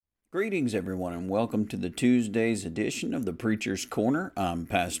Greetings, everyone, and welcome to the Tuesday's edition of the Preacher's Corner. I'm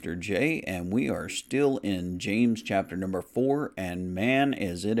Pastor Jay, and we are still in James chapter number 4, and man,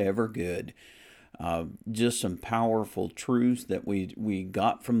 is it ever good. Just some powerful truths that we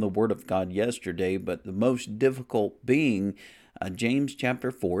got from the Word of God yesterday, but the most difficult being James chapter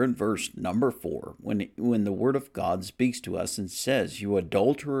 4 and verse number 4, when the Word of God speaks to us and says, "You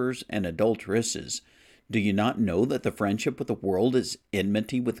adulterers and adulteresses, do you not know that the friendship with the world is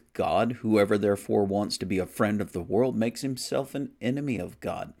enmity with God? Whoever therefore wants to be a friend of the world makes himself an enemy of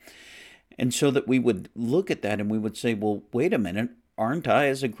God." And so that we would look at that and we would say, well, wait a minute. Aren't I,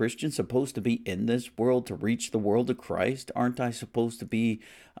 as a Christian, supposed to be in this world to reach the world to Christ? Aren't I supposed to be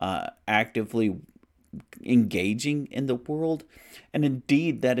actively engaging in the world? And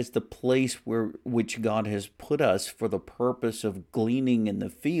indeed, that is the place which God has put us for the purpose of gleaning in the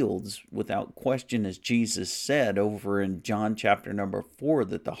fields without question, as Jesus said over in John chapter number 4,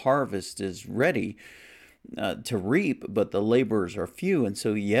 that the harvest is ready to reap, but the laborers are few. And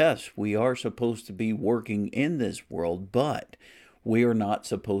so, yes, we are supposed to be working in this world, but we are not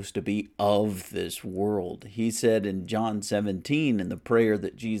supposed to be of this world. He said in John 17, in the prayer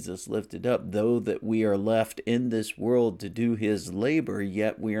that Jesus lifted up, though that we are left in this world to do his labor,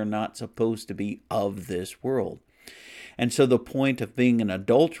 yet we are not supposed to be of this world. And so the point of being an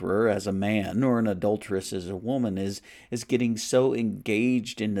adulterer as a man or an adulteress as a woman is getting so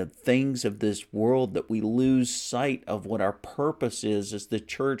engaged in the things of this world that we lose sight of what our purpose is as the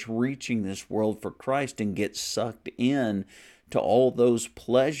church reaching this world for Christ, and get sucked in to all those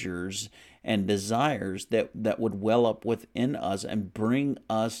pleasures and desires that would well up within us and bring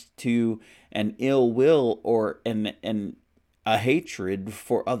us to an ill will or a hatred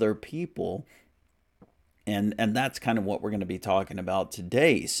for other people. And that's kind of what we're going to be talking about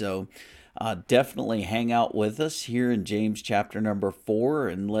today. So definitely hang out with us here in James chapter number 4,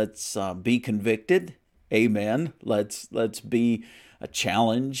 and let's be convicted. Amen. Let's be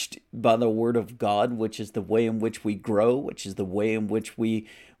challenged by the Word of God, which is the way in which we grow, which is the way in which we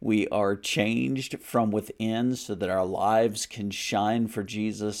are changed from within, so that our lives can shine for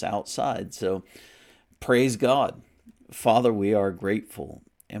Jesus outside. So praise God. Father, we are grateful,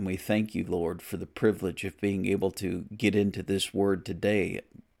 and we thank you, Lord, for the privilege of being able to get into this word today.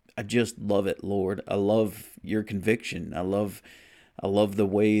 I just love it, Lord. I love your conviction. I love the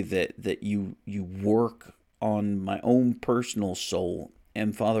way that you work on my own personal soul.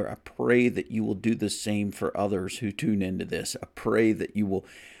 And Father, I pray that you will do the same for others who tune into this. I pray that you will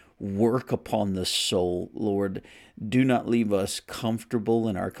work upon the soul, Lord. Do not leave us comfortable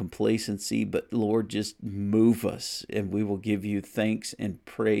in our complacency, but Lord, just move us, and we will give you thanks and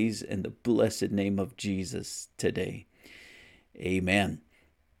praise in the blessed name of Jesus today. Amen.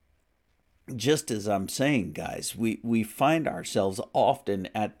 Just as I'm saying, guys, we find ourselves often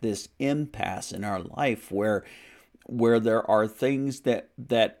at this impasse in our life where there are things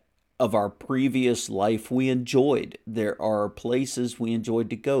that of our previous life we enjoyed. There are places we enjoyed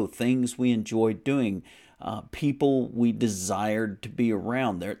to go, things we enjoyed doing, people we desired to be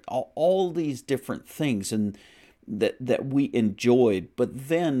around. There are all these different things and that we enjoyed, but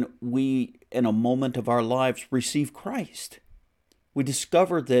then we, in a moment of our lives, receive Christ. We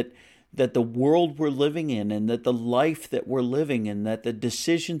discover that the world we're living in, and that the life that we're living in, that the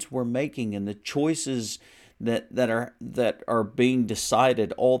decisions we're making and the choices that are being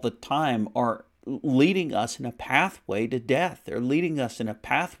decided all the time are leading us in a pathway to death. They're leading us in a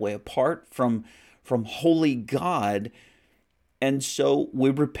pathway apart from holy God. And so we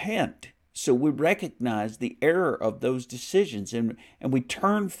repent. So we recognize the error of those decisions, and we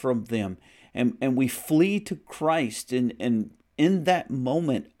turn from them, and we flee to Christ, and in that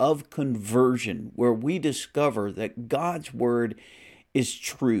moment of conversion where we discover that God's word is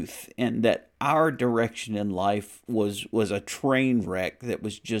truth, and that our direction in life was a train wreck that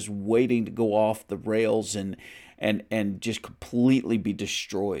was just waiting to go off the rails and just completely be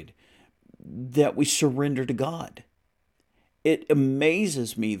destroyed, that we surrender to God. It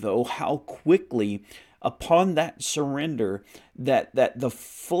amazes me, though, how quickly upon that surrender that the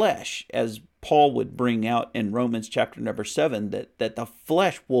flesh, as Paul would bring out in Romans chapter number 7, that the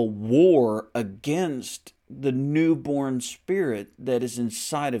flesh will war against the newborn spirit that is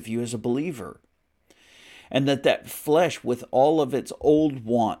inside of you as a believer. And that flesh, with all of its old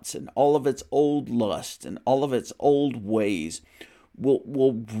wants and all of its old lust and all of its old ways,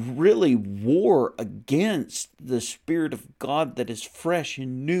 will really war against the Spirit of God that is fresh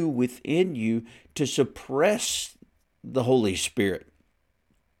and new within you, to suppress the Holy Spirit,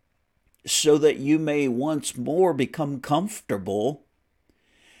 so that you may once more become comfortable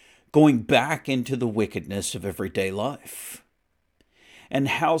going back into the wickedness of everyday life. and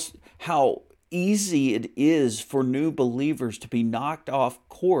how easy it is for new believers to be knocked off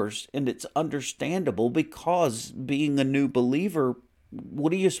course. And it's understandable, because being a new believer,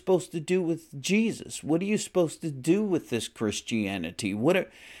 what are you supposed to do with Jesus? What are you supposed to do with this Christianity?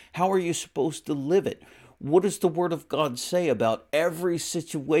 How are you supposed to live it? What does the Word of God say about every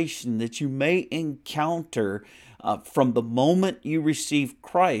situation that you may encounter from the moment you receive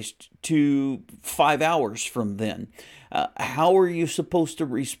Christ to 5 hours from then? How are you supposed to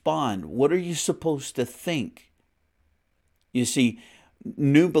respond? What are you supposed to think? You see,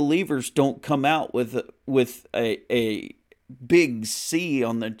 new believers don't come out with a big C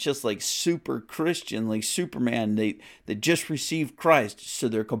on the, just like super Christian, like Superman. They just received Christ, so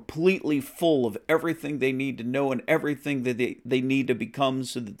they're completely full of everything they need to know and everything that they need to become,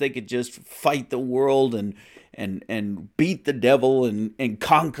 so that they could just fight the world and beat the devil and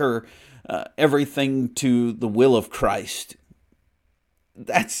conquer everything to the will of Christ.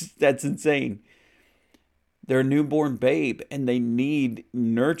 That's insane. They're a newborn babe, and they need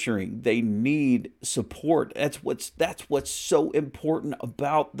nurturing. They need support. That's what's so important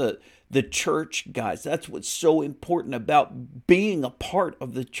about the church, guys. That's what's so important about being a part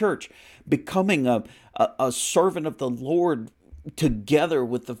of the church, becoming a servant of the Lord together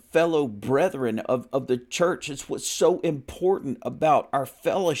with the fellow brethren of the church. It's what's so important about our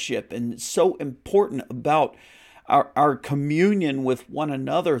fellowship, and so important about our communion with one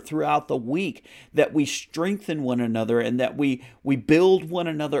another throughout the week, that we strengthen one another, and that we build one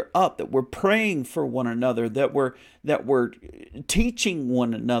another up, that we're praying for one another, that we're teaching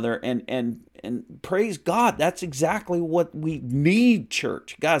one another, and praise God, that's exactly what we need,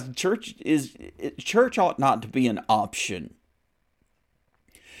 church. Guys, church ought not to be an option.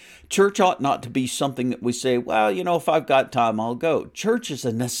 Church ought not to be something that we say, well, if I've got time, I'll go. Church is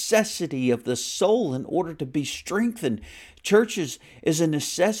a necessity of the soul in order to be strengthened. Church is a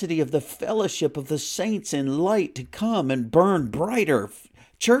necessity of the fellowship of the saints in light to come and burn brighter.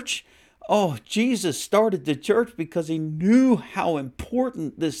 Church, Jesus started the church because he knew how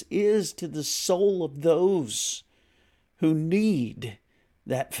important this is to the soul of those who need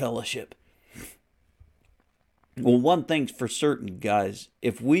that fellowship. Well, one thing's for certain, guys.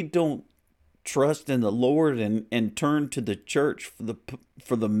 If we don't trust in the Lord and turn to the church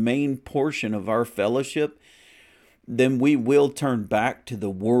for the main portion of our fellowship, then we will turn back to the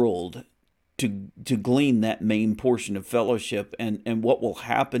world to glean that main portion of fellowship. And what will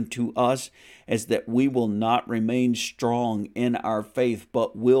happen to us is that we will not remain strong in our faith,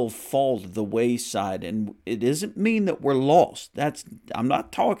 but will fall to the wayside. And it doesn't mean that we're lost. I'm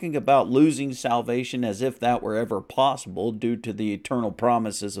not talking about losing salvation as if that were ever possible due to the eternal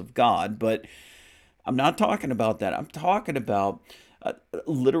promises of God, but I'm not talking about that. I'm talking about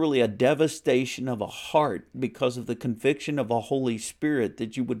literally a devastation of a heart because of the conviction of a Holy Spirit,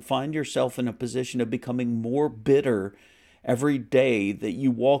 that you would find yourself in a position of becoming more bitter every day, that you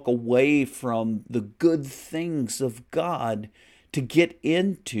walk away from the good things of God to get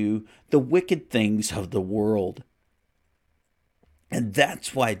into the wicked things of the world. And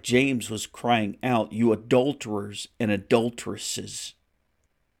that's why James was crying out, you adulterers and adulteresses.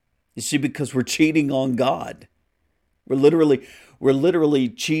 You see, because we're cheating on God. We're literally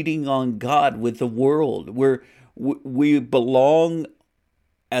cheating on God with the world. We belong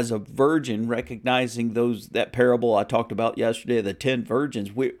as a virgin, recognizing that parable I talked about yesterday, the 10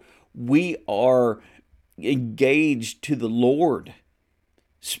 virgins. We are engaged to the Lord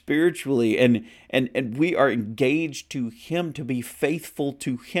spiritually, and we are engaged to him to be faithful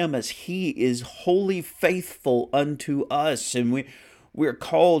to him as he is wholly faithful unto us. And we're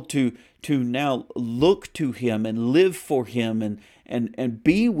called to now look to him and live for him and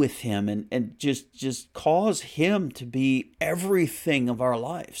be with him and just cause him to be everything of our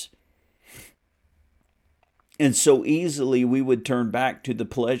lives. And so easily we would turn back to the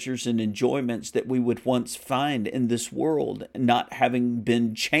pleasures and enjoyments that we would once find in this world, not having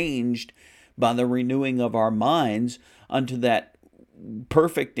been changed by the renewing of our minds unto that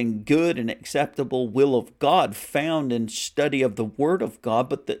perfect and good and acceptable will of God found in study of the Word of God,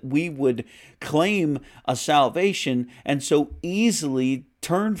 but that we would claim a salvation and so easily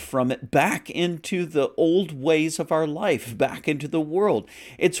turn from it back into the old ways of our life, back into the world.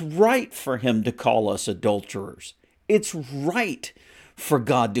 It's right for him to call us adulterers. It's right for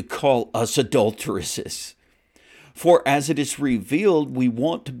God to call us adulteresses. For as it is revealed, we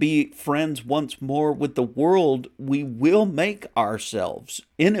want to be friends once more with the world, we will make ourselves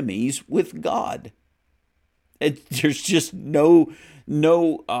enemies with God. There's just no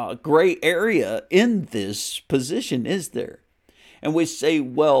gray area in this position, is there? And we say,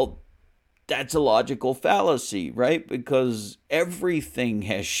 well, that's a logical fallacy, right? Because everything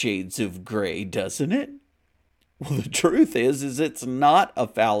has shades of gray, doesn't it? Well, the truth is it's not a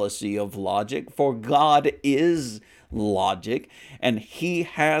fallacy of logic, for God is logic, and he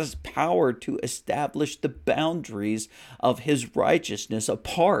has power to establish the boundaries of his righteousness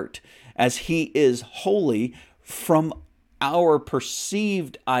apart, as he is holy, from our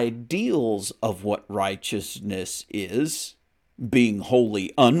perceived ideals of what righteousness is, being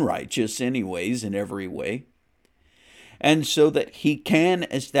wholly unrighteous anyways in every way. And so that he can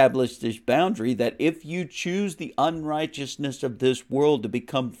establish this boundary that if you choose the unrighteousness of this world to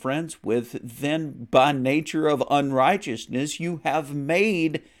become friends with, then by nature of unrighteousness, you have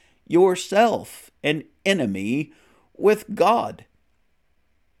made yourself an enemy with God.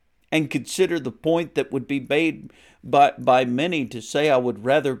 And consider the point that would be made by many to say, I would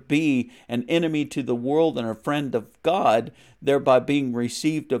rather be an enemy to the world than a friend of God, thereby being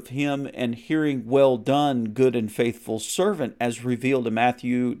received of him and hearing, well done, good and faithful servant, as revealed in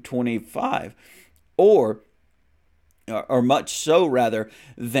Matthew 25. Or much so rather,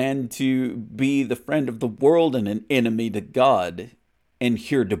 than to be the friend of the world and an enemy to God, and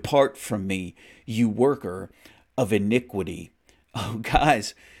hear, depart from me, you worker of iniquity. Oh,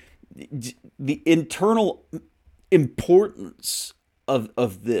 guys, the internal importance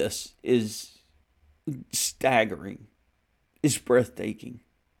of this is staggering, is breathtaking.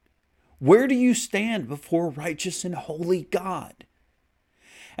 Where do you stand before righteous and holy God?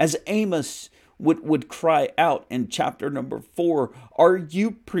 As Amos would cry out in chapter number 4, are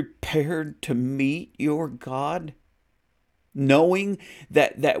you prepared to meet your God? Knowing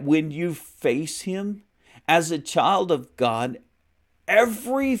that when you face him as a child of God,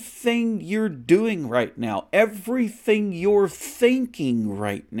 everything you're doing right now, everything you're thinking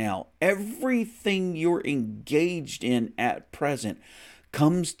right now, everything you're engaged in at present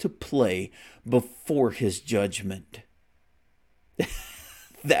comes to play before his judgment.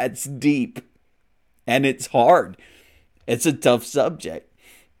 That's deep, and it's hard. It's a tough subject.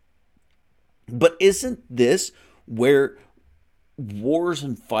 But isn't this where wars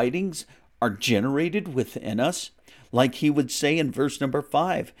and fightings are generated within us? Like he would say in verse number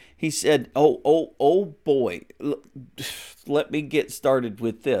 5, he said, oh boy, let me get started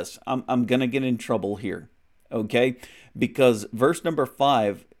with this. I'm going to get in trouble here, okay? Because verse number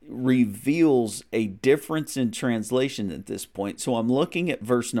 5 reveals a difference in translation at this point. So I'm looking at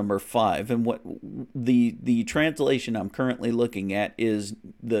verse number 5, and what the translation I'm currently looking at is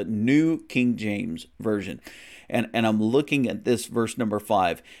the New King James Version. And I'm looking at this verse number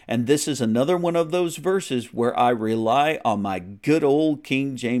 5. And this is another one of those verses where I rely on my good old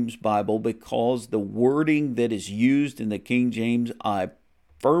King James Bible, because the wording that is used in the King James, I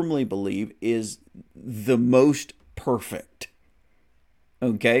firmly believe, is the most perfect.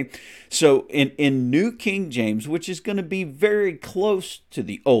 Okay, so in New King James, which is going to be very close to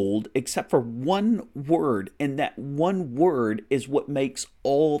the Old, except for one word, and that one word is what makes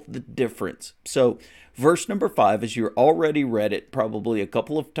all the difference. So verse number 5, as you're already read it probably a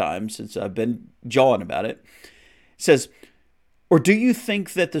couple of times since I've been jawing about it, says, or do you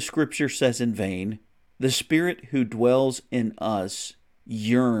think that the scripture says in vain, the Spirit who dwells in us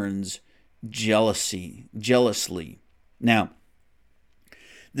yearns jealously? Now,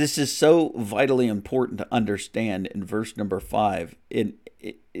 this is so vitally important to understand in verse number 5. It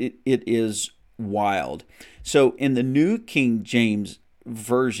is wild. So in the New King James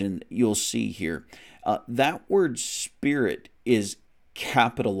Version, you'll see here, that word Spirit is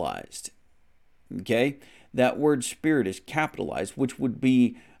capitalized. Okay? That word Spirit is capitalized, which would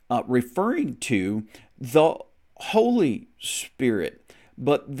be referring to the Holy Spirit.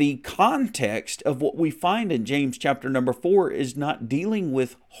 But the context of what we find in James chapter number 4 is not dealing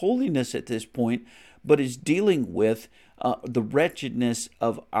with holiness at this point, but is dealing with the wretchedness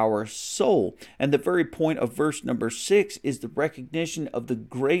of our soul. And the very point of verse number 6 is the recognition of the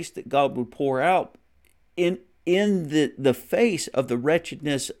grace that God would pour out in the face of the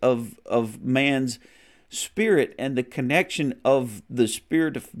wretchedness of man's spirit, and the connection of the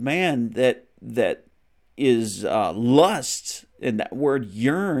spirit of man that is lust. And that word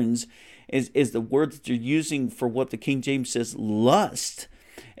yearns is the word that you're using for what the King James says lust.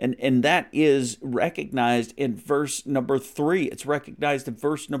 And that is recognized in verse number 3. It's recognized in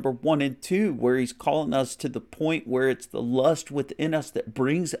verse number 1 and 2, where he's calling us to the point where it's the lust within us that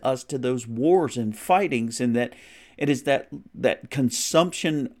brings us to those wars and fightings, and that it is that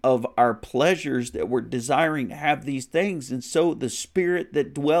consumption of our pleasures that we're desiring to have these things. And so the Spirit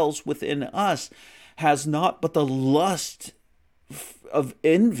that dwells within us has not but the lust of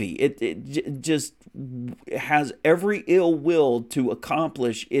envy. It just has every ill will to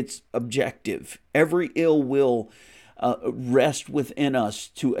accomplish its objective. Every ill will rest within us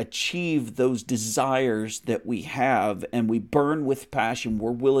to achieve those desires that we have, and we burn with passion.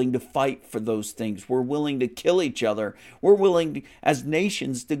 We're willing to fight for those things. We're willing to kill each other. We're willing to, as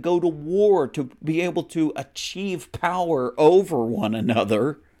nations, to go to war to be able to achieve power over one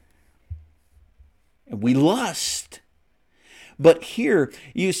another. And we lust. But here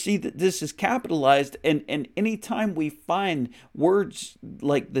you see that this is capitalized, and anytime we find words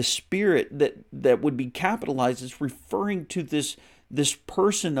like the Spirit that would be capitalized, is referring to this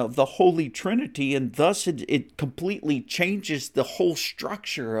person of the Holy Trinity, and thus it completely changes the whole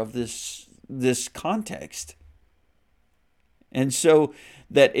structure of this context. And so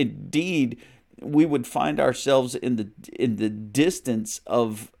that indeed we would find ourselves in the distance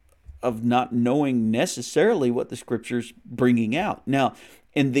of not knowing necessarily what the Scripture's bringing out. Now,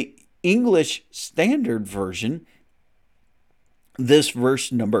 in the English Standard Version, this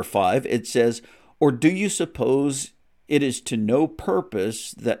verse number 5, it says, "Or do you suppose it is to no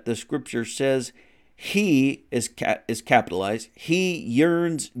purpose that the Scripture says, He is capitalized, He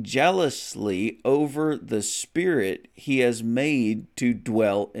yearns jealously over the Spirit He has made to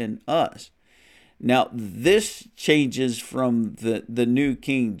dwell in us." Now, this changes from the New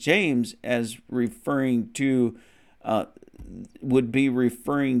King James as referring to, would be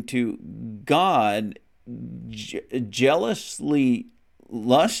referring to God jealously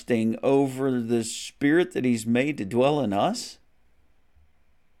lusting over the Spirit that He's made to dwell in us.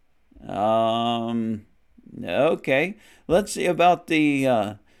 Okay, let's see about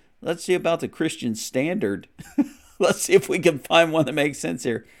the Christian Standard. Let's see if we can find one that makes sense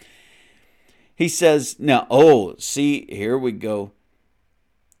here. He says, now, see, here we go.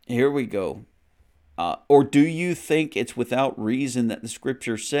 Or do you think it's without reason that the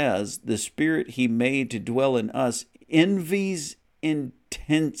Scripture says, the Spirit He made to dwell in us envies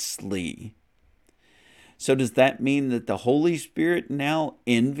intensely? So does that mean that the Holy Spirit now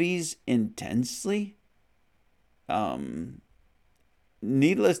envies intensely?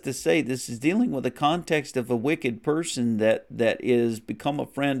 Needless to say, this is dealing with the context of a wicked person that is become a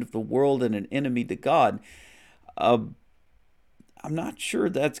friend of the world and an enemy to God. I'm not sure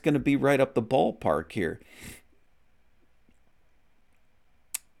that's going to be right up the ballpark here.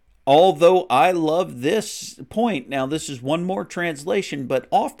 Although I love this point. Now, this is one more translation, but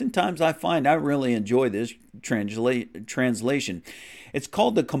oftentimes I find I really enjoy this translation. It's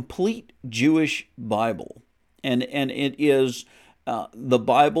called the Complete Jewish Bible, and it is the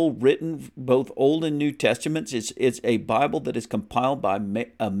Bible written both Old and New Testaments. It's a Bible that is compiled by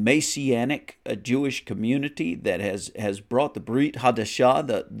a Messianic Jewish community that has brought the Brit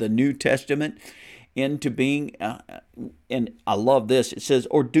Hadashah, the New Testament, into being. And I love this. It says,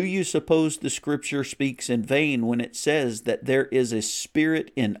 "Or do you suppose the Scripture speaks in vain when it says that there is a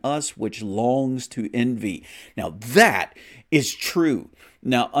spirit in us which longs to envy?" Now that is true.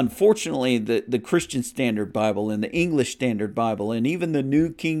 Now, unfortunately, the Christian Standard Bible and the English Standard Bible and even the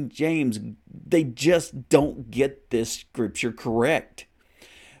New King James, they just don't get this Scripture correct.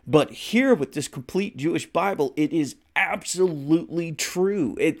 But here with this Complete Jewish Bible, it is absolutely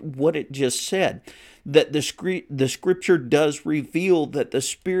true. What it just said, that the Scripture does reveal that the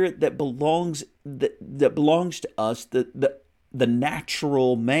spirit that belongs to us, the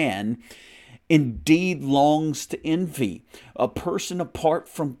natural man, indeed longs to envy. A person apart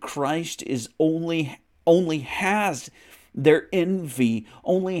from Christ is only has their envy,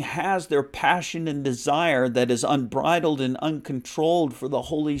 only has their passion and desire that is unbridled and uncontrolled, for the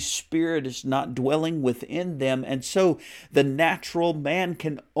Holy Spirit is not dwelling within them. And so the natural man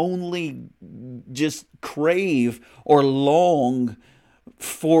can only just crave or long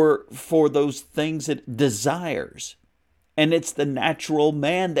for those things it desires. And it's the natural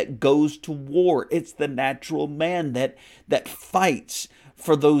man that goes to war. It's the natural man that fights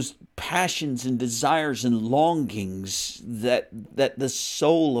for those passions and desires and longings that the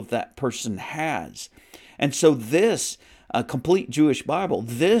soul of that person has. And so this Complete Jewish Bible,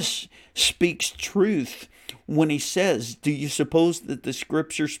 this speaks truth when he says, do you suppose that the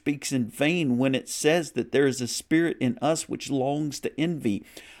Scripture speaks in vain when it says that there is a spirit in us which longs to envy?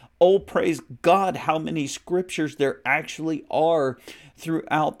 Oh, praise God, how many scriptures there actually are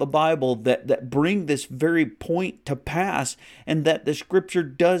throughout the Bible that bring this very point to pass, and that the scripture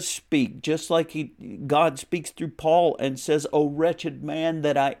does speak, just like God speaks through Paul and says, "O wretched man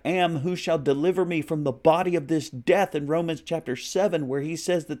that I am, who shall deliver me from the body of this death," in Romans chapter 7, where he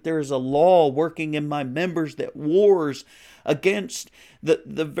says that there is a law working in my members that wars against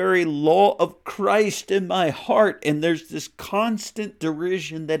the very law of Christ in my heart. And there's this constant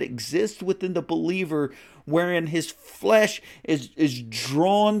derision that exists within the believer, wherein his flesh is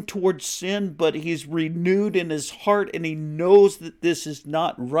drawn towards sin, but he's renewed in his heart, and he knows that this is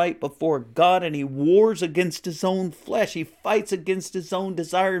not right before God, and he wars against his own flesh. He fights against his own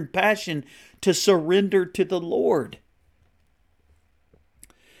desire and passion to surrender to the Lord.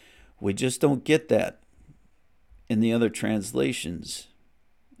 We just don't get that in the other translations.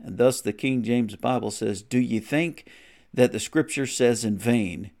 And thus the King James Bible says, "Do ye think that the scripture says in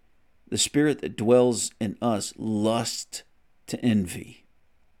vain, the spirit that dwells in us lusts to envy?"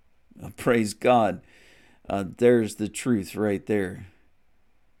 Praise God. There's the truth right there.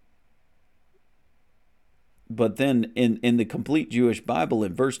 But then in the Complete Jewish Bible,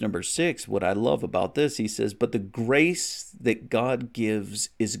 in verse number 6, what I love about this, he says, "But the grace that God gives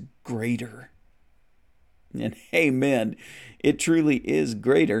is greater." And amen, it truly is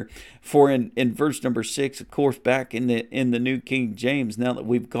greater. For in verse number 6, of course, back in the New King James, now that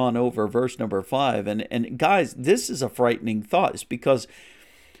we've gone over verse number 5, and guys, this is a frightening thought. It's because,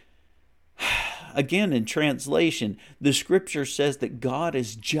 again, in translation, the scripture says that God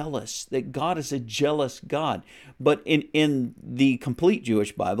is jealous, that God is a jealous God. But in the Complete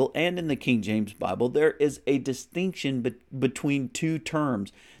Jewish Bible and in the King James Bible, there is a distinction between two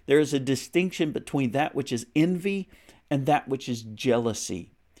terms. There is a distinction between that which is envy and that which is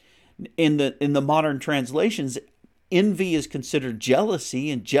jealousy. In the modern translations, envy is considered jealousy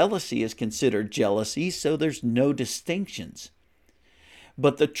and jealousy is considered jealousy, so there's no distinctions.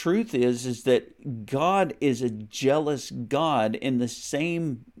 But the truth is that God is a jealous God in the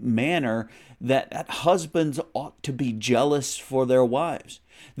same manner that husbands ought to be jealous for their wives,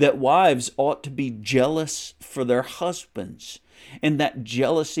 that wives ought to be jealous for their husbands, and that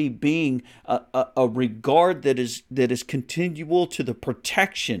jealousy being a regard that is continual to the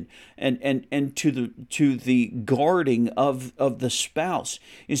protection and to the guarding of the spouse.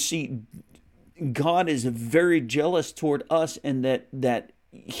 You see, God is very jealous toward us, and that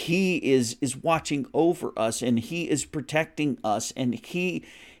He is watching over us, and He is protecting us, and He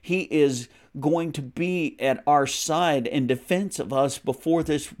is going to be at our side in defense of us before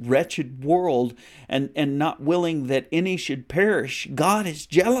this wretched world, and not willing that any should perish. God is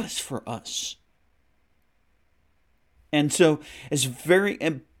jealous for us. And so it's very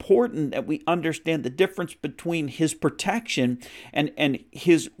important that we understand the difference between His protection and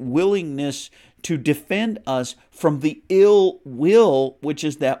His willingness to defend us from the ill will, which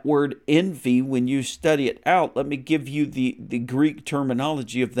is that word envy. When you study it out, let me give you the Greek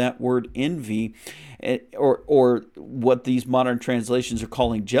terminology of that word envy, or what these modern translations are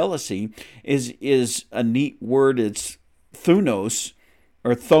calling jealousy, is a neat word. It's thunos,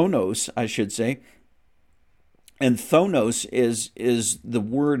 or thonos, I should say. And thonos is the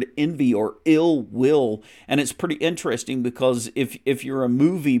word envy or ill will. And it's pretty interesting because if you're a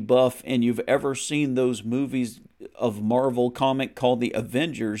movie buff and you've ever seen those movies of Marvel comic called the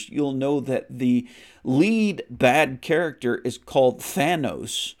Avengers, you'll know that the lead bad character is called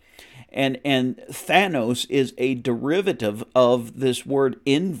Thanos. And Thanos is a derivative of this word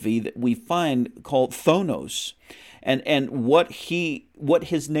envy that we find called thonos. And what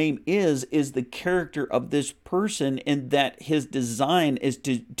his name is the character of this person, in that his design is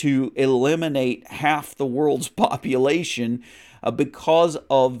to eliminate half the world's population because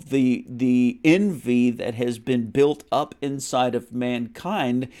of the envy that has been built up inside of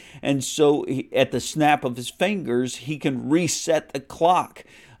mankind. And so at the snap of his fingers, he can reset the clock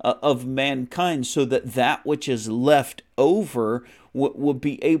of mankind, so that which is left over will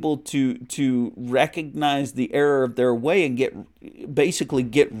be able to recognize the error of their way and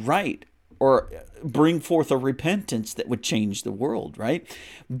get right, or bring forth a repentance that would change the world, right?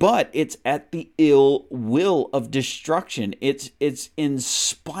 But it's at the ill will of destruction. It's in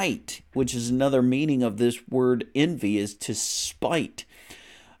spite, which is another meaning of this word envy, is to spite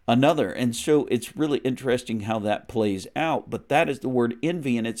another. And so it's really interesting how that plays out. But that is the word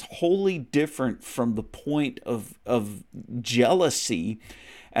envy, and it's wholly different from the point of jealousy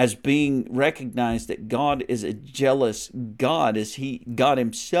as being recognized that God is a jealous God, as God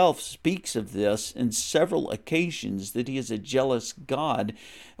Himself speaks of this in several occasions, that He is a jealous God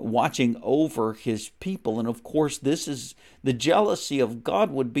watching over His people. And of course, this is the jealousy of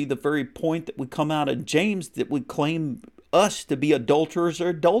God would be the very point that would come out of James, that would claim us to be adulterers or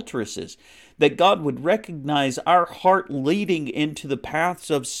adulteresses, that God would recognize our heart leading into the paths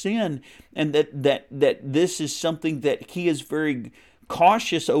of sin, and that this is something that He is very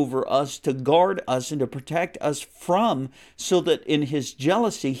cautious over us to guard us and to protect us from, so that in His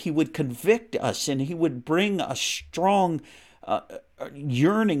jealousy He would convict us and He would bring a strong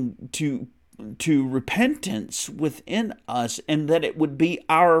yearning to repentance within us, and that it would be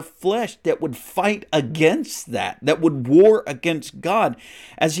our flesh that would fight against that would war against God.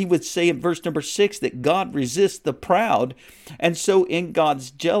 As He would say in verse number 6, that God resists the proud. And so in God's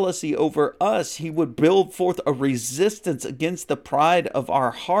jealousy over us, He would build forth a resistance against the pride of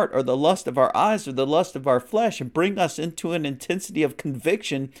our heart, or the lust of our eyes, or the lust of our flesh, and bring us into an intensity of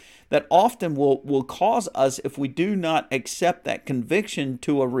conviction that often will cause us, if we do not accept that conviction,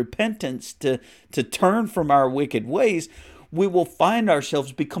 to a repentance, to turn from our wicked ways. We will find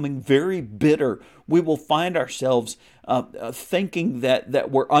ourselves becoming very bitter. We will find ourselves thinking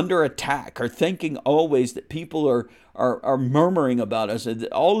that we're under attack, or thinking always that people are murmuring about us. And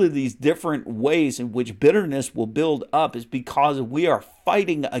all of these different ways in which bitterness will build up is because we are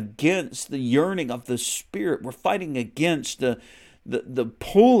fighting against the yearning of the Spirit. We're fighting against the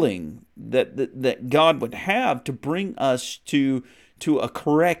pulling that God would have to bring us to a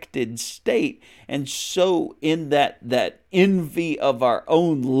corrected state. And so in that envy of our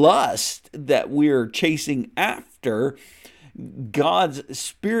own lust that we're chasing after, God's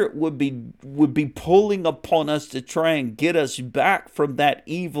Spirit would be pulling upon us to try and get us back from that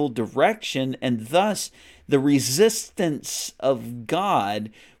evil direction, and thus the resistance of God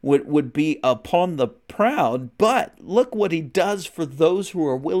would be upon the proud. But look what He does for those who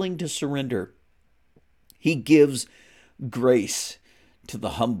are willing to surrender. He gives grace to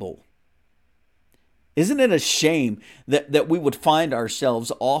the humble. Isn't it a shame that we would find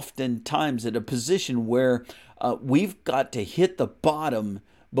ourselves oftentimes at a position where we've got to hit the bottom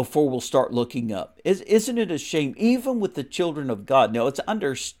before we'll start looking up? Isn't it a shame, even with the children of God? Now, it's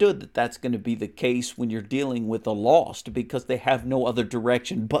understood that that's going to be the case when you're dealing with the lost, because they have no other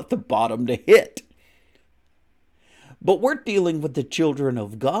direction but the bottom to hit. But we're dealing with the children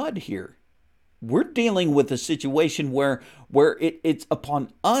of God here. We're dealing with a situation where it's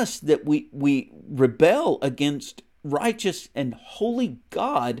upon us that we rebel against righteous and holy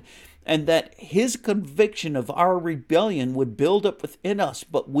God, and that His conviction of our rebellion would build up within us,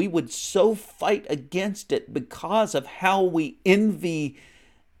 but we would so fight against it because of how we envy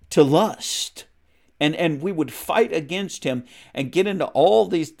to lust. And we would fight against Him and get into all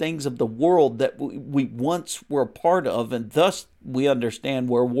these things of the world that we once were a part of. And thus we understand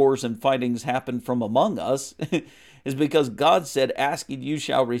where wars and fightings happen from among us is because God said, asking you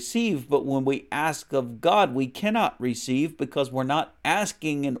shall receive. But when we ask of God, we cannot receive, because we're not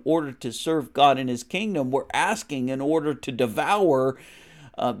asking in order to serve God in His kingdom. We're asking in order to devour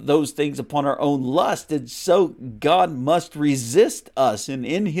those things upon our own lust. And so God must resist us. And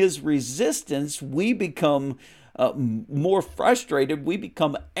in His resistance, we become more frustrated. We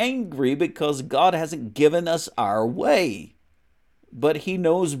become angry because God hasn't given us our way. But He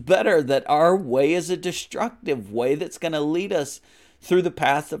knows better that our way is a destructive way that's going to lead us through the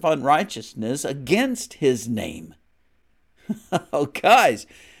path of unrighteousness against His name. Oh, guys,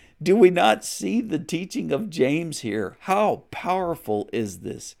 do we not see the teaching of James here? How powerful is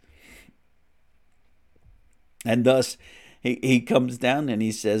this? And thus, he comes down and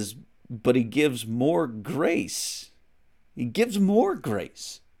he says, but He gives more grace. He gives more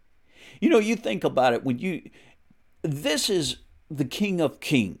grace. You know, you think about it, this is the King of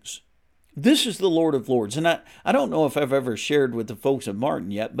Kings. This is the Lord of Lords. And I don't know if I've ever shared with the folks at Martin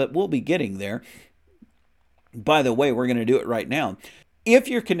yet, but we'll be getting there. By the way, we're going to do it right now. If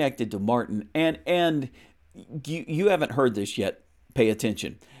you're connected to Martin and you haven't heard this yet, pay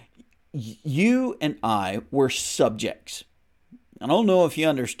attention. You and I were subjects. I don't know if you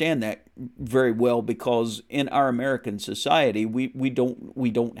understand that very well, because in our American society, we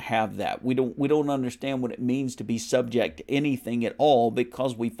don't have that. We don't understand what it means to be subject to anything at all,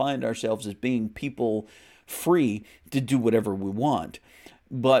 because we find ourselves as being people free to do whatever we want.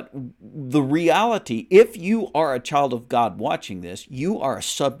 But the reality, if you are a child of God watching this, you are a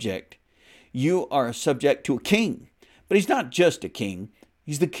subject. You are a subject to a king. But He's not just a king.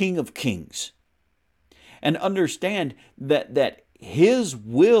 He's the King of Kings. And understand that His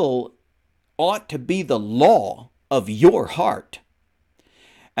will ought to be the law of your heart.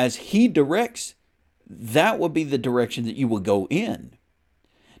 As He directs, that will be the direction that you will go in.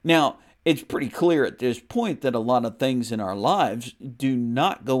 Now, It's pretty clear at this point that a lot of things in our lives do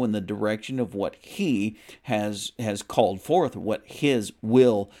not go in the direction of what He has called forth, what His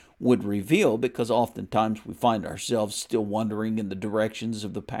will would reveal, because oftentimes we find ourselves still wandering in the directions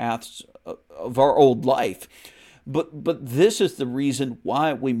of the paths of our old life. But this is the reason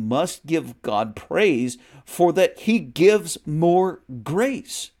why we must give God praise, for that He gives more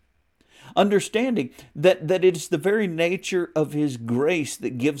grace. Understanding that it is the very nature of His grace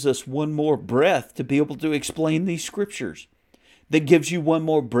that gives us one more breath to be able to explain these scriptures, that gives you one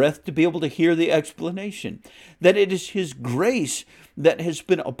more breath to be able to hear the explanation, that it is His grace that has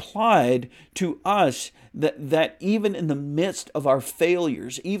been applied to us, that even in the midst of our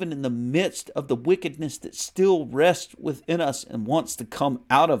failures, even in the midst of the wickedness that still rests within us and wants to come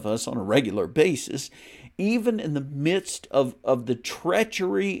out of us on a regular basis, even in the midst of the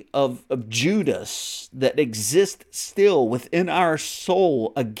treachery of Judas that exists still within our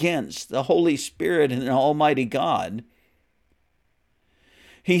soul against the Holy Spirit and Almighty God,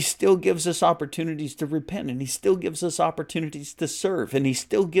 He still gives us opportunities to repent, and He still gives us opportunities to serve, and He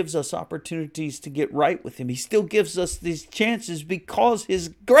still gives us opportunities to get right with Him. He still gives us these chances because His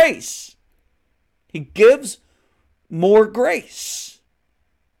grace. He gives more grace.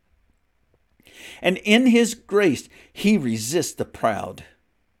 And in His grace, He resists the proud.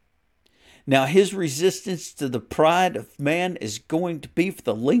 Now, His resistance to the pride of man is going to be for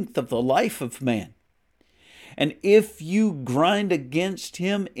the length of the life of man. And if you grind against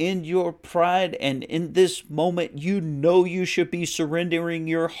Him in your pride, and in this moment you know you should be surrendering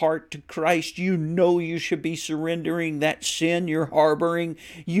your heart to Christ, you know you should be surrendering that sin you're harboring,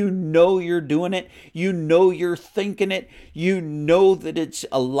 you know you're doing it, you know you're thinking it, you know that it's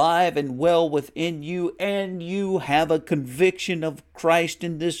alive and well within you, and you have a conviction of Christ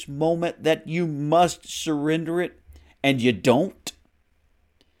in this moment that you must surrender it, and you don't.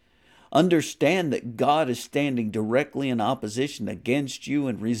 Understand that God is standing directly in opposition against you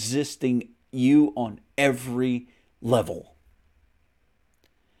and resisting you on every level.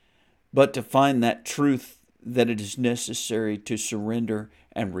 But to find that truth that it is necessary to surrender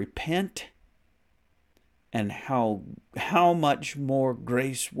and repent, and how much more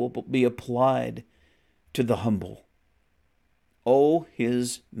grace will be applied to the humble. Oh,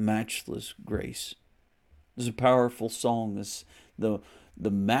 His matchless grace. This is a powerful song. This the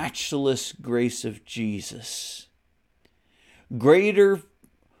matchless grace of Jesus, greater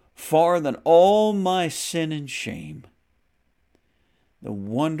far than all my sin and shame. The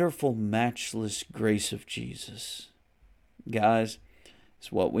wonderful, matchless grace of Jesus. Guys,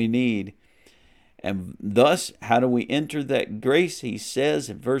 it's what we need. And thus, how do we enter that grace? He says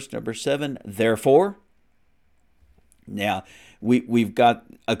in verse number 7, therefore. Now, we've got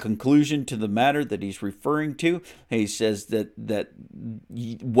a conclusion to the matter that he's referring to. He says that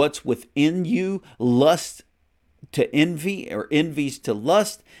what's within you, lust to envy, or envies to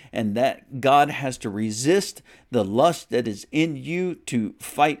lust, and that God has to resist the lust that is in you, to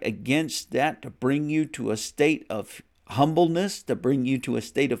fight against that, to bring you to a state of humbleness, to bring you to a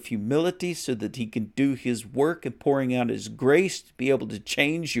state of humility, so that He can do His work and pouring out His grace to be able to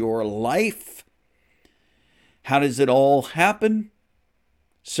change your life. How does it all happen?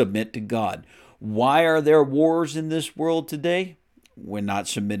 Submit to God. Why are there wars in this world today? We're not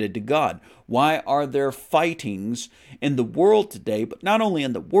submitted to God. Why are there fightings in the world today? But not only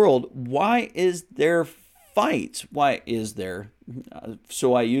in the world, why is there fights? Why is there?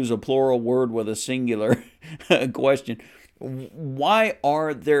 So I use a plural word with a singular question. Why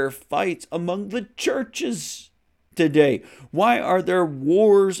are there fights among the churches today? Why are there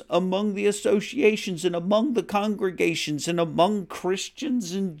wars among the associations and among the congregations and among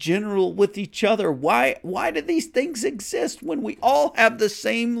Christians in general with each other? Why do these things exist when we all have the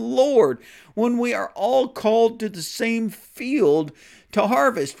same Lord, when we are all called to the same field to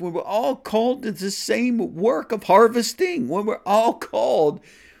harvest, when we're all called to the same work of harvesting, when we're all called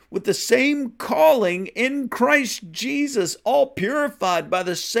with the same calling in Christ Jesus, all purified by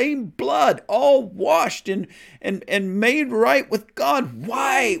the same blood, all washed and made right with God?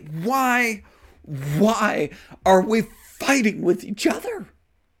 Why are we fighting with each other?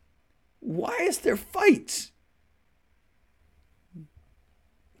 Why is there fights?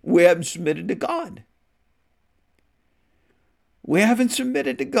 We haven't submitted to God. We haven't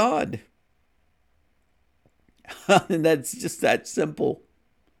submitted to God. And that's just that simple.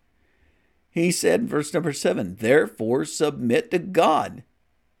 He said in verse number 7, therefore submit to God.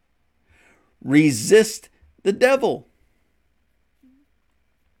 Resist the devil.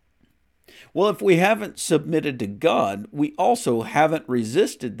 Well, if we haven't submitted to God, we also haven't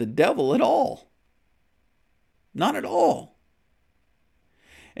resisted the devil at all. Not at all.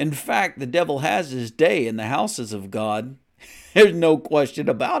 In fact, the devil has his day in the houses of God. There's no question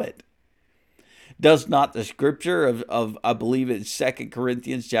about it. Does not the scripture of I believe it's 2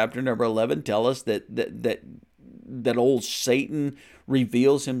 Corinthians chapter number 11 tell us that old Satan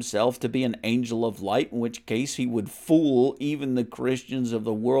reveals himself to be an angel of light, in which case he would fool even the Christians of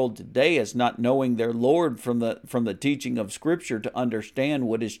the world today as not knowing their Lord from the teaching of Scripture to understand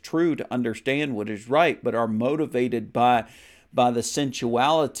what is true, to understand what is right, but are motivated by the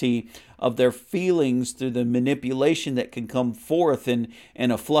sensuality of their feelings through the manipulation that can come forth in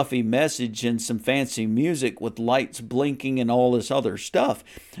a fluffy message and some fancy music with lights blinking and all this other stuff.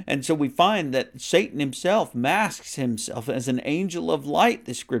 And so we find that Satan himself masks himself as an angel of light,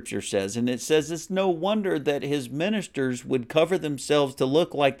 the scripture says. And it says it's no wonder that his ministers would cover themselves to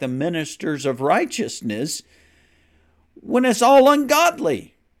look like the ministers of righteousness when it's all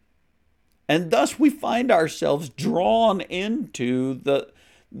ungodly. And thus we find ourselves drawn into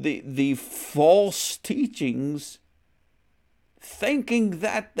the false teachings, thinking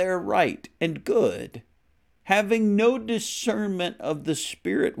that they're right and good, having no discernment of the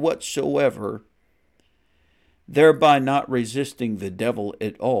Spirit whatsoever, thereby not resisting the devil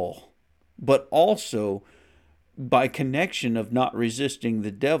at all, but also by connection of not resisting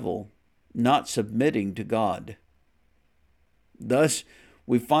the devil, not submitting to God. Thus,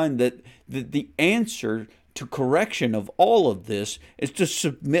 we find that the answer to correction of all of this is to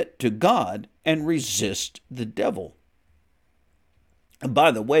submit to God and resist the devil. And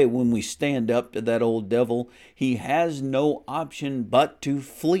by the way, when we stand up to that old devil, he has no option but to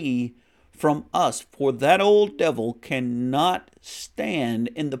flee from us. For that old devil cannot stand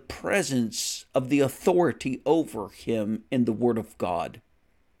in the presence of the authority over him in the Word of God.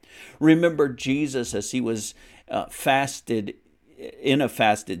 Remember Jesus as he was fasted in a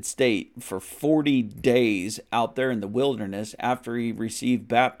fasted state for 40 days out there in the wilderness after he received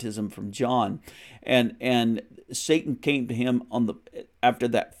baptism from John, and Satan came to him after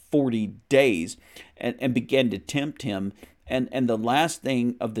that 40 days and began to tempt him. And the last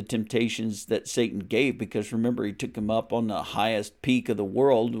thing of the temptations that Satan gave, because remember, he took him up on the highest peak of the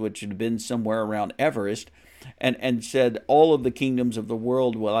world, which had been somewhere around Everest, and said, all of the kingdoms of the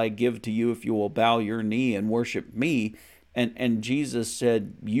world will I give to you if you will bow your knee and worship me. And Jesus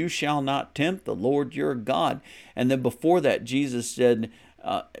said, you shall not tempt the Lord your God. And then before that, Jesus said,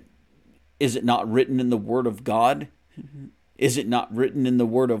 is it not written in the Word of God? Is it not written in the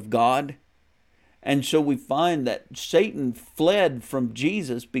Word of God? And so we find that Satan fled from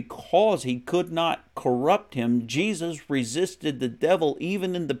Jesus because he could not corrupt him. Jesus resisted the devil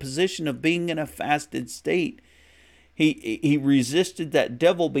even in the position of being in a fasted state. He resisted that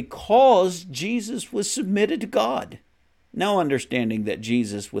devil because Jesus was submitted to God. Now understanding that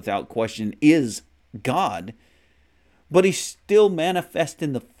Jesus, without question, is God, but he's still manifest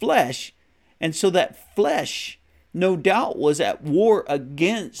in the flesh, and so that flesh, no doubt, was at war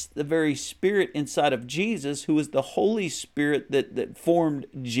against the very Spirit inside of Jesus, who is the Holy Spirit that formed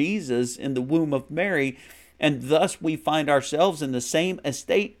Jesus in the womb of Mary, and thus we find ourselves in the same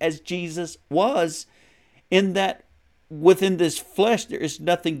estate as Jesus was, in that within this flesh, there is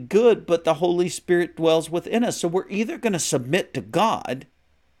nothing good, but the Holy Spirit dwells within us. So we're either going to submit to God,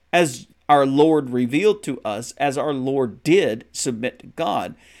 as our Lord revealed to us, as our Lord did submit to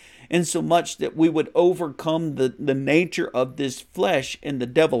God, in so much that we would overcome the nature of this flesh and the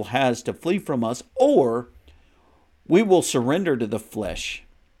devil has to flee from us, or we will surrender to the flesh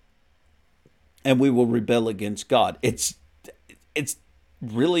and we will rebel against God. It's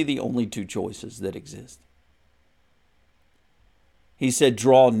really the only two choices that exist. He said,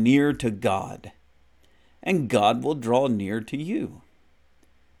 draw near to God, and God will draw near to you.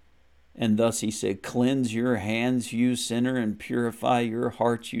 And thus he said, cleanse your hands, you sinner, and purify your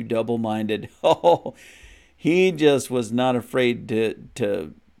hearts, you double-minded. Oh, he just was not afraid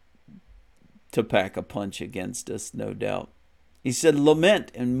to pack a punch against us, no doubt. He said,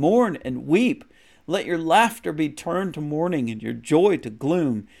 lament and mourn and weep. Let your laughter be turned to mourning and your joy to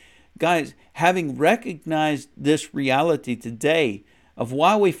gloom. Guys, having recognized this reality today of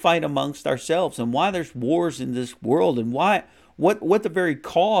why we fight amongst ourselves and why there's wars in this world and what the very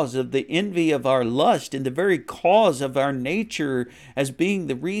cause of the envy of our lust and the very cause of our nature as being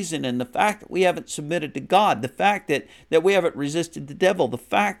the reason, and the fact that we haven't submitted to God, the fact that we haven't resisted the devil, the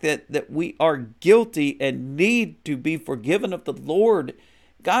fact that we are guilty and need to be forgiven of the Lord.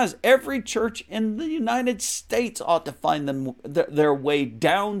 Guys, every church in the United States ought to find their way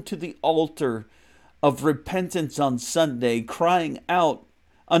down to the altar of repentance on Sunday, crying out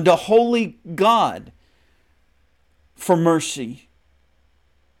unto holy God for mercy.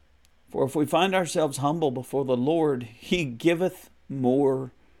 For if we find ourselves humble before the Lord, He giveth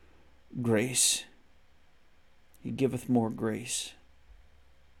more grace. He giveth more grace.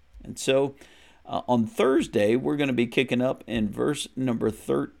 And so on Thursday, we're going to be kicking up in verse number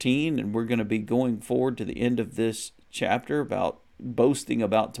 13, and we're going to be going forward to the end of this chapter about boasting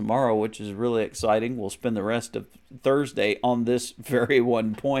about tomorrow, which is really exciting. We'll spend the rest of Thursday on this very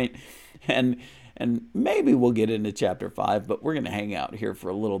one point, and maybe we'll get into chapter 5, but we're going to hang out here for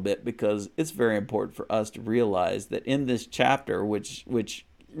a little bit because it's very important for us to realize that in this chapter, which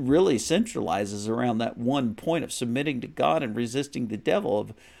really centralizes around that one point of submitting to God and resisting the devil,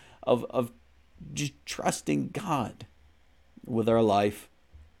 of just trusting God with our life.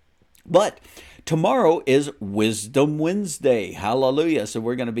 But tomorrow is Wisdom Wednesday. Hallelujah. So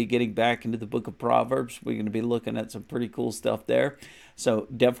we're going to be getting back into the book of Proverbs. We're going to be looking at some pretty cool stuff there. So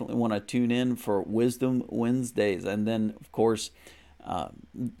definitely want to tune in for Wisdom Wednesdays. And then, of course,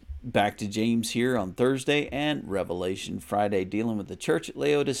 back to James here on Thursday and Revelation Friday, dealing with the church at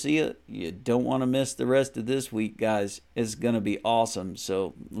Laodicea. You don't want to miss the rest of this week, guys. It's going to be awesome.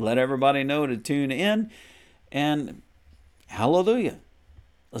 So let everybody know to tune in. And hallelujah.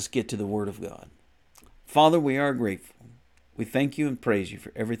 Let's get to the Word of God. Father, we are grateful. We thank you and praise you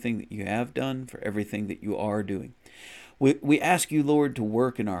for everything that you have done, for everything that you are doing. We ask you, Lord, to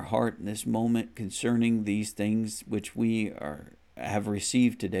work in our heart in this moment concerning these things which we have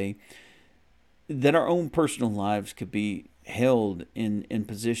received today, that our own personal lives could be held in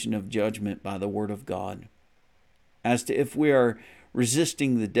position of judgment by the Word of God, as to if we are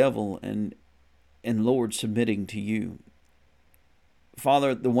resisting the devil and Lord, submitting to you.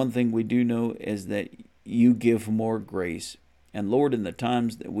 Father, the one thing we do know is that you give more grace. And Lord, in the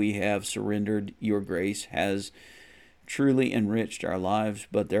times that we have surrendered, your grace has truly enriched our lives,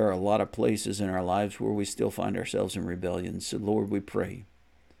 but there are a lot of places in our lives where we still find ourselves in rebellion. So Lord, we pray,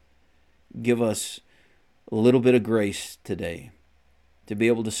 give us a little bit of grace today to be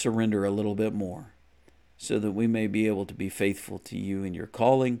able to surrender a little bit more so that we may be able to be faithful to you in your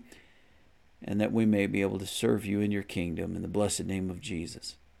calling and that we may be able to serve you in your kingdom in the blessed name of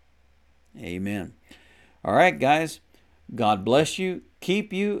Jesus. Amen. All right, guys. God bless you,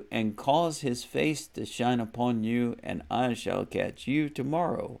 keep you, and cause his face to shine upon you, and I shall catch you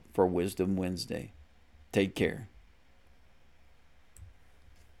tomorrow for Wisdom Wednesday. Take care.